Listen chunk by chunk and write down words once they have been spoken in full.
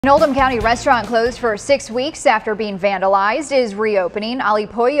An Oldham County restaurant closed for 6 weeks after being vandalized is reopening.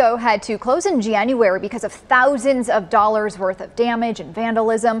 OliPollo had to close in January because of thousands of dollars worth of damage and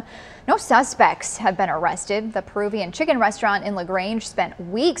vandalism. No suspects have been arrested. The Peruvian chicken restaurant in Grange spent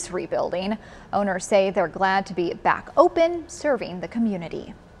weeks rebuilding. Owners say they're glad to be back open, serving the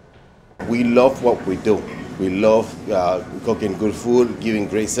community. We love what we do. We love cooking good food, giving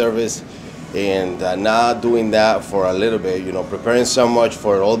great service. And not doing that for a little bit, preparing so much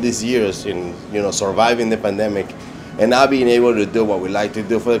for all these years in, surviving the pandemic and not being able to do what we like to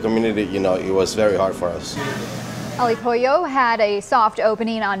do for the community, it was very hard for us. OliPollo had a soft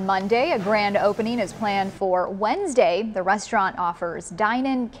opening on Monday. A grand opening is planned for Wednesday. The restaurant offers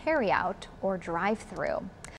dine-in, carry-out, or drive-through.